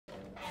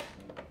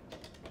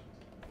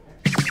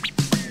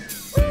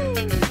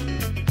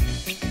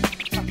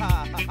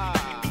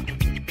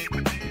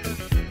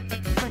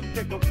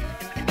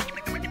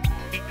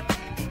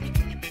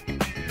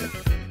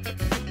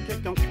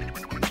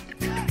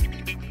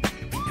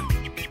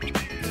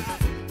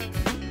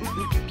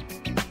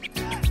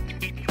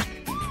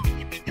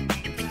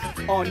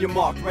On your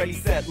mark, ready,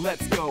 set,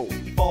 let's go.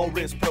 Fall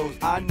wrist pros,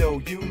 I know,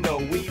 you know,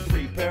 we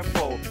prepare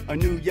for a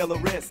new yellow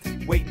wrist.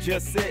 Wait,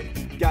 just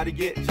sit, gotta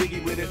get jiggy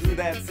with it, ooh,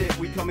 that's it.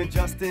 We coming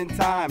just in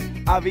time.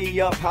 IV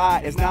up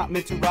high, it's not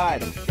meant to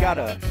ride. Got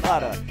a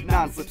lot of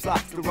non-slip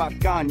socks to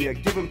rock on ya.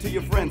 Give them to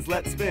your friends,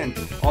 let's spin.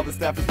 All the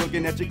staff is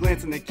looking at you,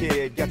 glancing the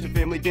kid. Got your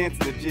family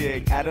dancing the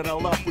jig. Add it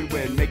all up, we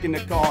win. Making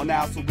a call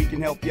now so we can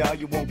help ya.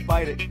 You won't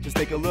fight it, just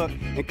take a look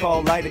and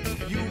call light it.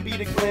 You be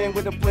the clan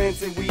with the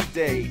plans and we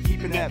day.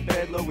 Keeping that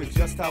bed low is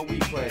just how we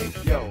play.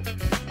 Yo,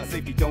 our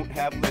safety don't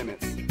have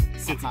limits.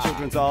 Cincinnati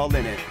Children's all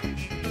in it.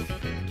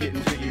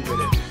 Getting jiggy with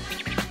it.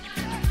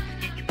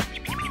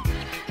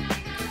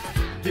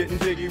 Getting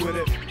jiggy with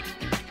it.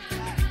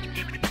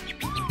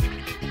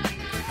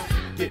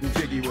 Getting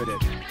jiggy with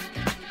it.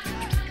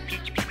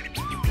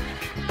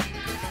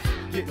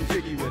 Getting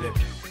jiggy with it.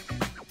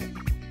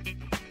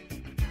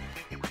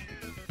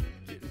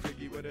 Getting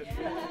jiggy with it.